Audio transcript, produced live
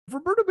If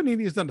Roberto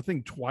Benigni has done a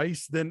thing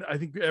twice, then I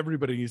think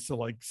everybody needs to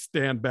like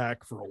stand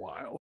back for a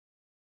while.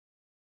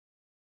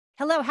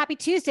 Hello, happy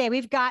Tuesday.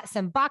 We've got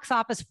some box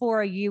office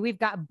for you. We've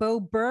got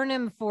Bo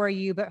Burnham for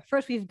you. But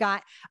first, we've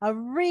got a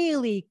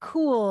really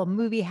cool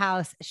movie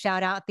house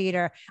shout out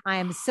theater. I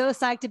am so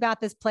psyched about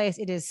this place.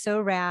 It is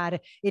so rad.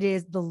 It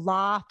is the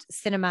Loft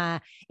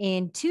Cinema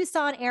in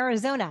Tucson,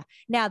 Arizona.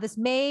 Now, this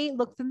may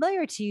look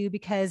familiar to you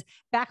because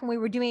back when we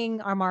were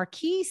doing our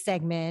marquee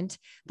segment,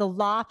 the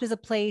Loft is a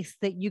place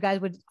that you guys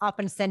would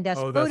often send us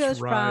photos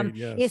from.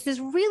 Yes. It's this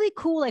really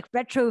cool, like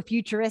retro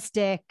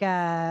futuristic,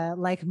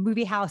 like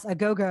movie house, a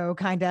go-go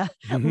kind of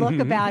look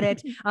about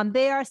it.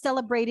 They are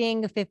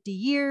celebrating 50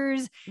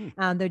 years.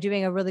 They're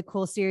doing a really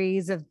cool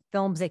series of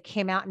films that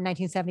came out in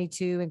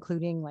 1972,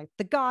 including like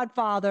The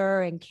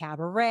Godfather and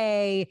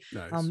Cabaret.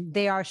 Nice.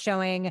 They are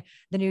showing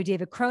the new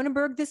David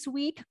Cronenberg this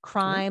week,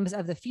 Crimes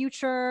of the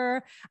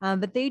Future.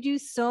 But they do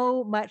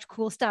so much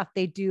cool stuff.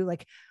 They do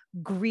like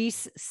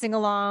Grease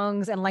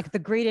sing-alongs and like The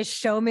Greatest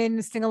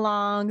Showman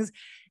sing-alongs.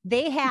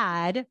 They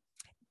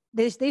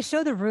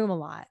show The Room a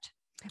lot.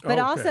 But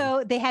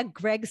also they had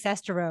Greg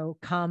Sestero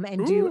come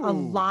and do a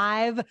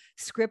live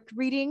script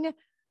reading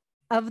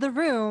of The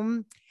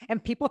Room,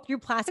 and people threw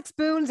plastic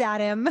spoons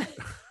at him.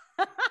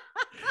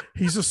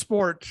 He's a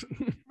sport.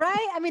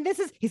 Right? I mean,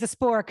 he's a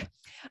spork.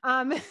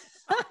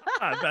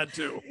 That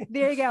too.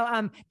 There you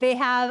go. They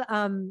have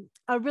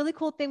a really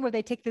cool thing where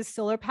they take this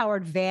solar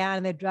powered van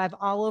and they drive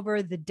all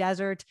over the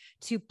desert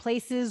to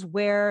places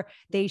where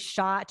they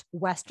shot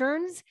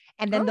Westerns,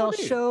 and then they'll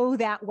show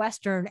that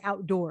Western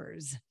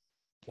outdoors.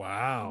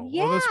 Wow.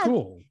 Yeah, well, that's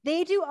cool.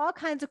 They do all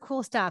kinds of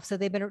cool stuff. So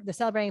they're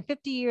celebrating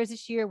 50 years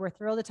this year. We're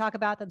thrilled to talk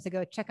about them. So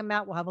go check them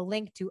out. We'll have a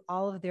link to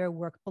all of their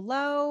work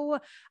below.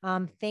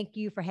 Thank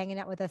you for hanging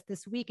out with us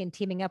this week and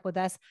teaming up with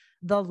us,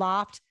 The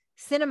Loft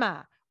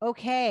Cinema.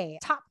 Okay.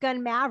 Top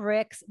Gun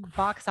Mavericks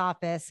box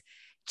office.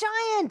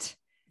 Giant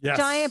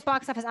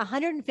box office,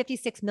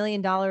 $156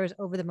 million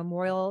over the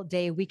Memorial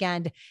Day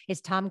weekend.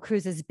 Is Tom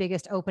Cruise's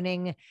biggest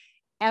opening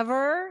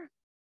ever.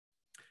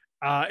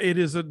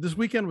 This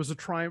weekend was a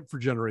triumph for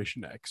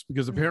Generation X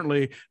because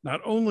apparently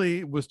not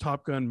only was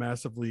Top Gun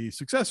massively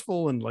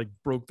successful and like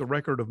broke the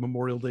record of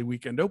Memorial Day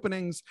weekend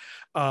openings,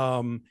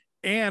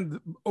 and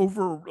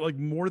over like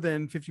more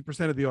than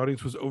 50% of the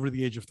audience was over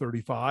the age of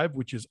 35,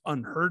 which is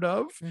unheard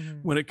of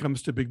when it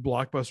comes to big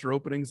blockbuster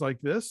openings like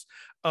this.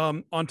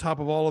 On top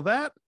of all of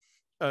that,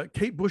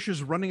 Kate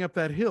Bush's Running Up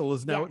That Hill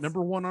is now at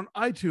 #1 on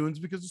iTunes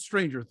because of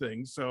Stranger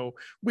Things. So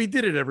we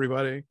did it,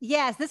 everybody.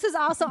 Yes, this is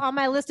also on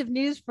my list of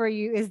news for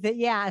you, is that,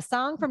 a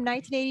song from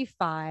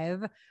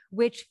 1985,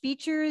 which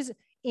features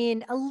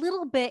in a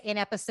little bit in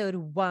episode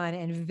 1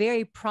 and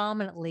very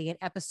prominently in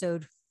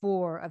episode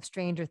 4 of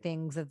Stranger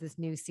Things of this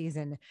new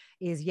season,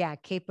 is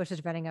Kate Bush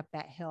is Running Up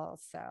That Hill.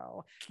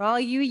 So for all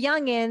you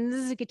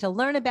youngins, get to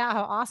learn about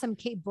how awesome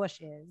Kate Bush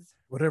is.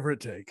 Whatever it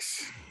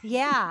takes.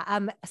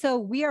 So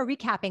we are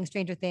recapping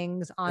Stranger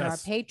Things on our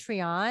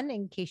Patreon.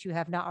 In case you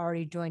have not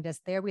already joined us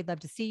there, we'd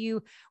love to see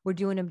you. We're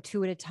doing them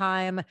 2 at a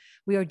time.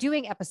 We are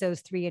doing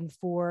episodes 3 and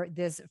 4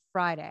 this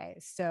Friday.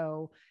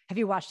 So have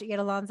you watched it yet,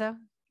 Alonso?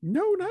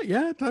 No, not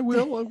yet. I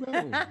will. Well,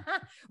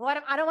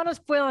 I don't want to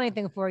spoil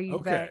anything for you.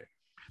 Okay.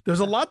 There's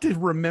a lot to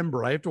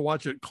remember. I have to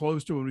watch it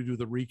close to when we do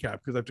the recap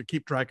because I have to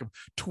keep track of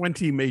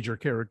 20 major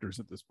characters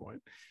at this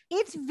point.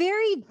 It's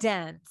very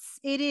dense.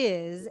 It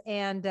is.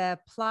 And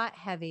plot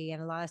heavy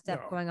and a lot of stuff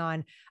going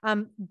on.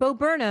 Bo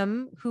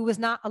Burnham, who was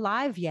not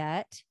alive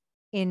yet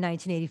in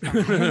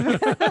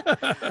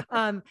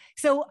 1985.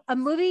 So a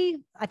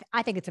movie,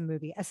 I think it's a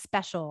movie, a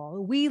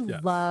special we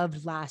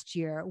loved last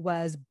year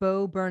was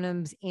Bo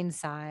Burnham's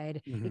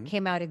Inside. It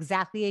came out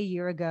exactly a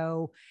year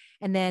ago.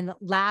 And then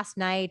last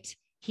night,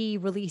 he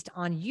released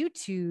on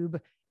YouTube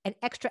an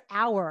extra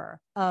hour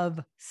of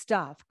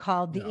stuff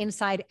called the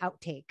Inside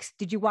Outtakes.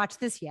 Did you watch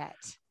this yet?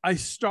 I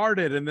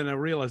started and then I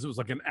realized it was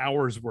like an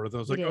hour's worth. I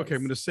was like, okay,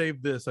 I'm going to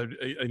save this. I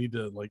need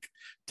to like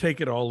take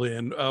it all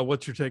in.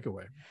 What's your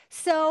takeaway?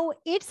 So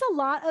it's a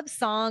lot of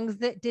songs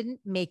that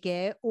didn't make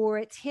it, or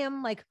it's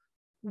him like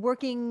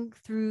working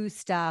through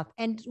stuff,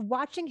 and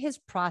watching his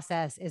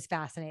process is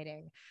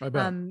fascinating.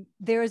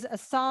 There's a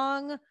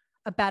song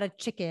about a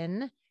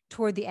chicken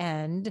toward the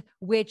end,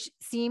 which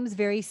seems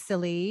very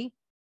silly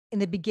in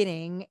the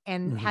beginning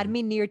and had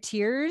me near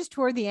tears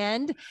toward the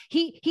end.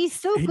 He's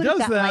so good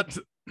at that.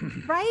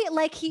 Right?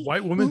 Like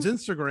white woman's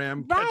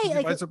Instagram catches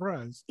you by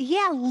surprise.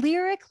 Yeah,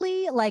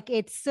 lyrically, like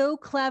it's so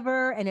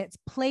clever and it's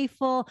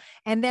playful.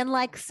 And then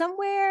like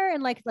somewhere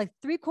and like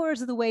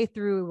 3/4 of the way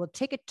through, it will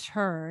take a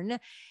turn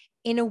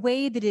in a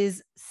way that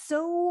is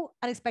so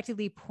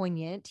unexpectedly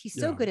poignant. He's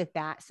so good at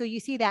that. So you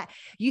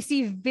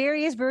see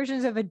various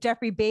versions of a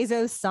Jeffrey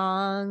Bezos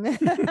song.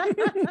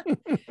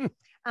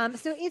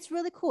 So it's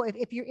really cool.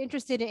 If you're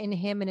interested in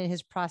him and in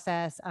his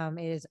process,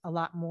 it is a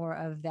lot more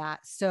of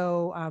that.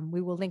 So we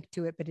will link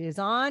to it, but it is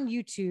on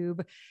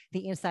YouTube,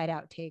 the Inside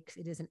Outtakes.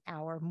 It is an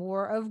hour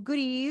more of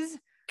goodies.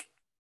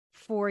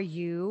 for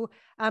you.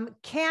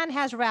 Cannes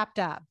has wrapped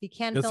up. The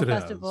Cannes Yes, Film it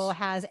Festival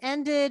has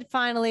ended.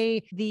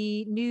 Finally,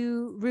 the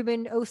new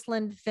Ruben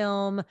Ostlund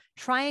film,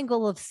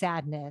 Triangle of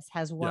Sadness,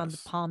 has won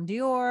the Palme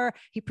d'Or.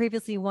 He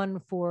previously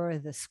won for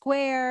The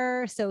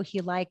Square, so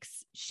he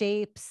likes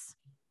shapes.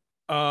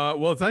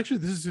 Well, it's actually,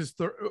 this is his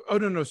third. Oh,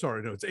 no,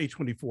 sorry. No, it's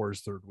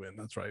A24's third win.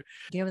 That's right.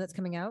 Do you know when that's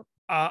coming out?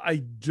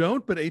 I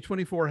don't, but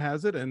A24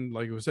 has it. And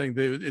like I was saying,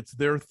 it's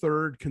their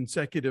third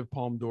consecutive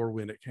Palme d'Or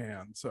win at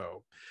Cannes.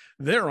 So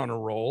they're on a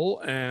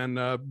roll. And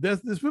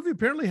this movie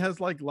apparently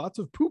has like lots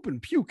of poop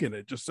and puke in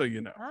it, just so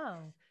you know.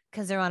 Oh,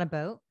 because they're on a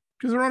boat?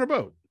 Because they're on a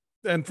boat.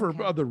 And for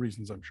other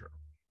reasons, I'm sure.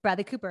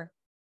 Bradley Cooper.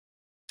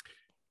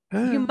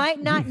 You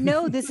might not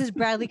know this is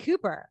Bradley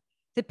Cooper.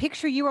 The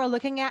picture you are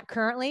looking at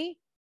currently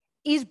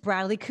is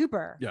Bradley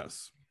Cooper.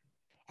 Yes.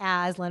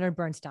 As Leonard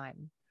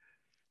Bernstein.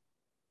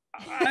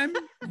 I'm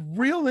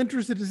real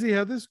interested to see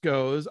how this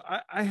goes.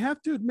 I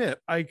have to admit,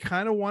 I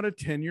kind of want a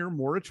 10-year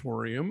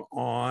moratorium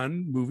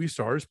on movie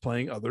stars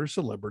playing other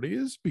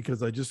celebrities,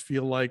 because I just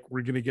feel like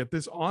we're going to get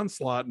this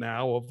onslaught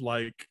now of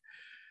like,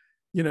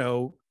 you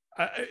know,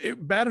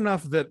 bad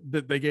enough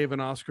that they gave an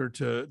Oscar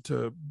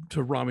to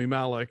Rami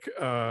Malek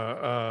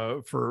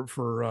for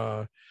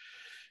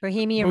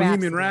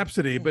Bohemian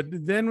Rhapsody. But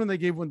then when they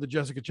gave one to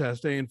Jessica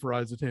Chastain for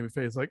Eyes of Tammy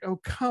Faye, it's like, oh,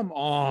 come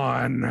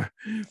on.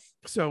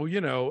 So, you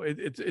know,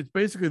 it's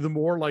basically the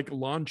more like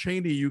Lon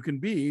Chaney you can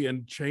be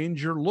and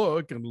change your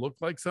look and look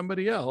like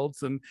somebody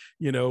else and,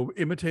 you know,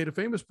 imitate a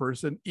famous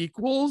person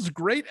equals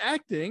great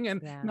acting.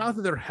 And not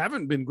that there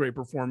haven't been great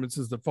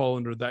performances that fall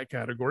under that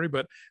category,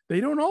 but they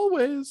don't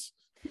always.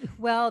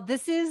 Well,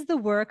 this is the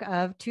work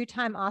of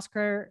two-time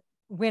Oscar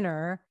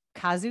winner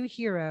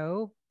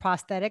Kazuhiro,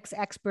 prosthetics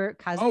expert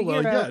Kazuhiro. Oh,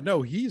 well, yeah,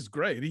 no, he's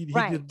great. He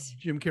did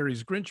Jim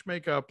Carrey's Grinch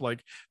makeup.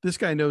 Like, this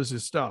guy knows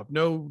his stuff.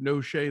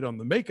 No shade on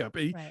the makeup.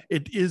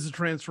 It is a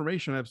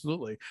transformation,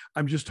 absolutely.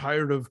 I'm just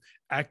tired of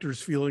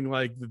actors feeling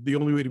like the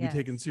only way to be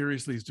taken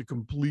seriously is to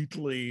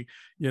completely,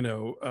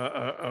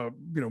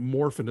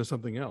 morph into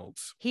something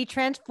else. He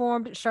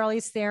transformed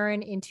Charlize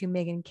Theron into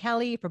Megyn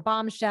Kelly for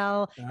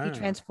Bombshell. He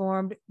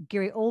transformed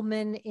Gary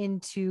Oldman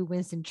into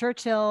Winston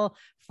Churchill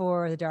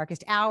for The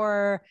Darkest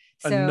Hour.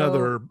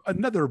 So,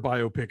 another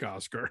biopic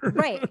Oscar.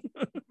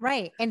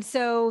 Right. And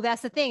so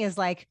that's the thing, is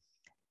like,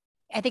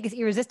 I think it's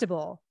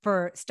irresistible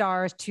for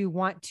stars to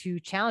want to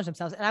challenge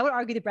themselves. And I would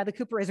argue that Bradley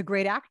Cooper is a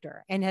great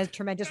actor and has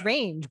tremendous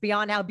range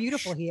beyond how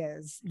beautiful he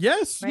is.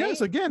 Yes.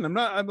 Again,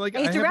 I'm like,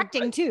 and he's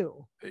directing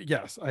too.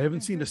 Yes. I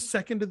haven't seen a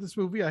second of this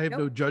movie. I have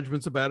no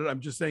judgments about it.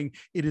 I'm just saying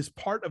it is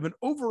part of an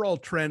overall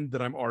trend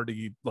that I'm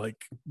already like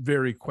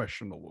very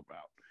questionable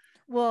about.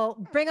 Well,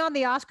 bring on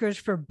the Oscars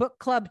for Book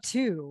Club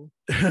 2,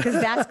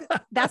 because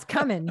that's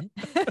coming.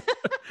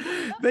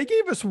 They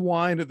gave us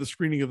wine at the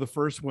screening of the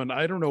first one.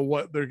 I don't know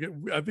what they're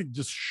getting. I think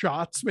just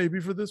shots maybe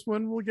for this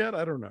one we'll get.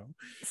 I don't know.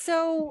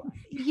 So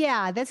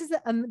yeah, this is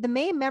the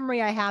main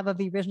memory I have of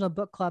the original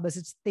Book Club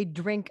is they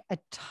drink a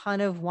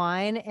ton of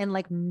wine and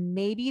like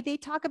maybe they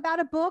talk about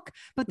a book,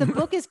 but the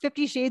book is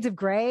 50 Shades of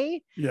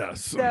Grey.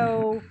 Yes.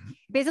 So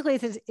basically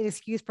it's an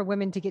excuse for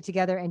women to get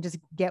together and just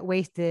get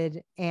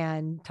wasted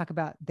and talk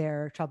about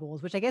their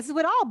troubles, which I guess is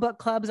what all book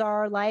clubs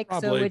are like.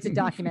 Probably. So it's a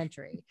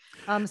documentary.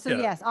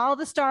 Yes, all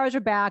the stars are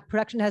back.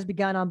 Production has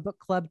begun on Book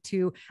Club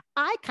 2.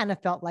 I kind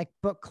of felt like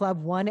Book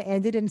Club 1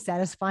 ended in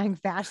satisfying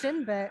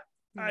fashion, but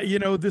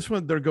this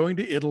one, they're going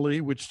to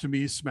Italy, which to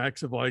me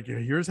smacks of like,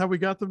 here's how we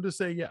got them to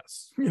say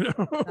yes,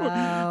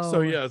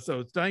 So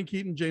it's Diane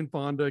Keaton, Jane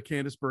Fonda,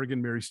 Candice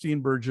Bergen, Mary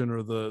Steenburgen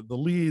are the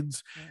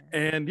leads.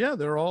 And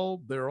they're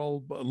all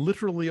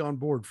literally on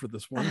board for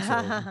this one.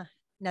 So.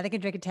 Now they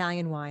can drink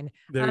Italian wine.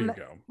 There you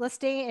go. Let's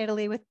stay in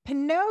Italy with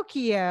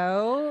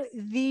Pinocchio,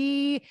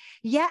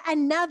 yet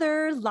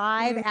another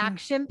live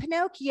action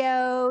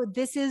Pinocchio.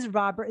 This is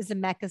Robert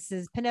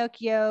Zemeckis'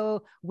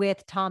 Pinocchio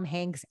with Tom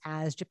Hanks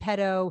as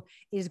Geppetto.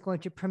 It is going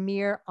to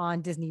premiere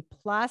on Disney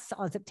Plus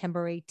on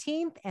September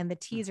 18th, and the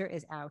teaser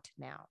is out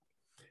now.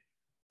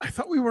 I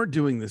thought we weren't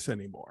doing this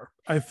anymore.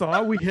 I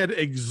thought we had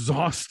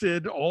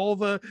exhausted all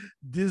the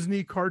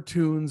Disney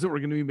cartoons that were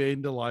going to be made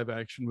into live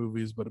action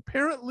movies, but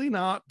apparently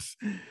not.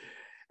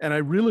 And I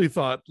really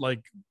thought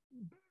like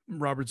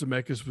Robert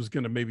Zemeckis was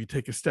going to maybe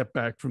take a step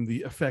back from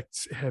the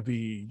effects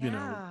heavy,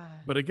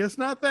 but I guess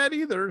not that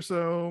either.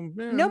 So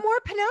no more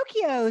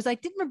Pinocchios.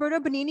 Like, didn't Roberto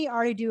Benigni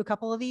already do a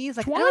couple of these?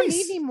 Like, twice. I don't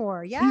need any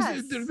more.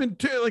 Yes. There's been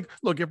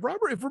look, if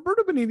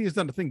Roberto Benigni has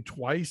done a thing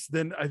twice,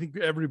 then I think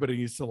everybody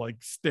needs to like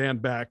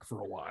stand back for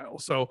a while.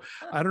 So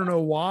I don't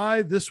know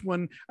why this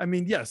one. I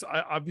mean, yes,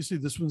 obviously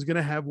this one's going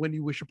to have When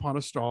You Wish Upon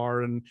a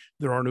Star and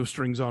There Are No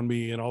Strings on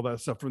Me and all that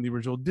stuff from the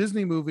original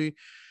Disney movie.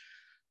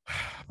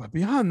 But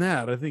beyond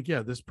that, I think,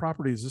 this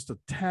property is just a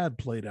tad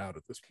played out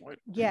at this point.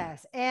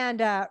 Yes.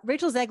 And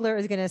Rachel Zegler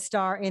is going to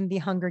star in the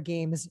Hunger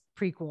Games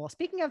prequel.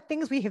 Speaking of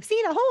things we have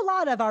seen a whole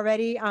lot of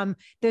already,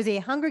 there's a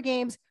Hunger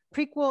Games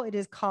prequel. It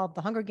is called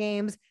The Hunger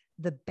Games,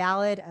 The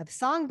Ballad of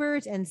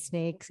Songbirds and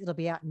Snakes. It'll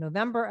be out in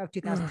November of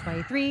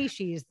 2023.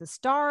 She's the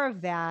star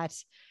of that.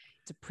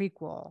 It's a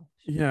prequel.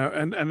 Yeah,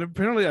 and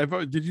apparently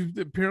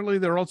apparently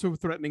they're also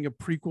threatening a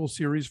prequel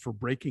series for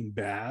Breaking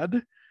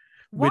Bad.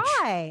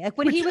 Why? Like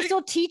when he was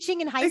still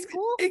teaching in high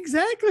school?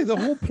 Exactly. The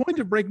whole point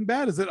of Breaking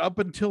Bad is that up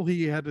until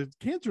he had a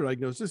cancer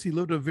diagnosis, he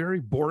lived a very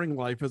boring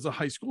life as a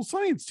high school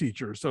science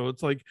teacher. So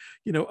it's like,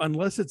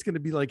 unless it's going to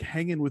be like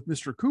Hanging with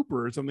Mr.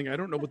 Cooper or something, I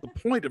don't know what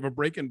the point of a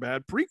Breaking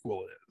Bad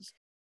prequel is.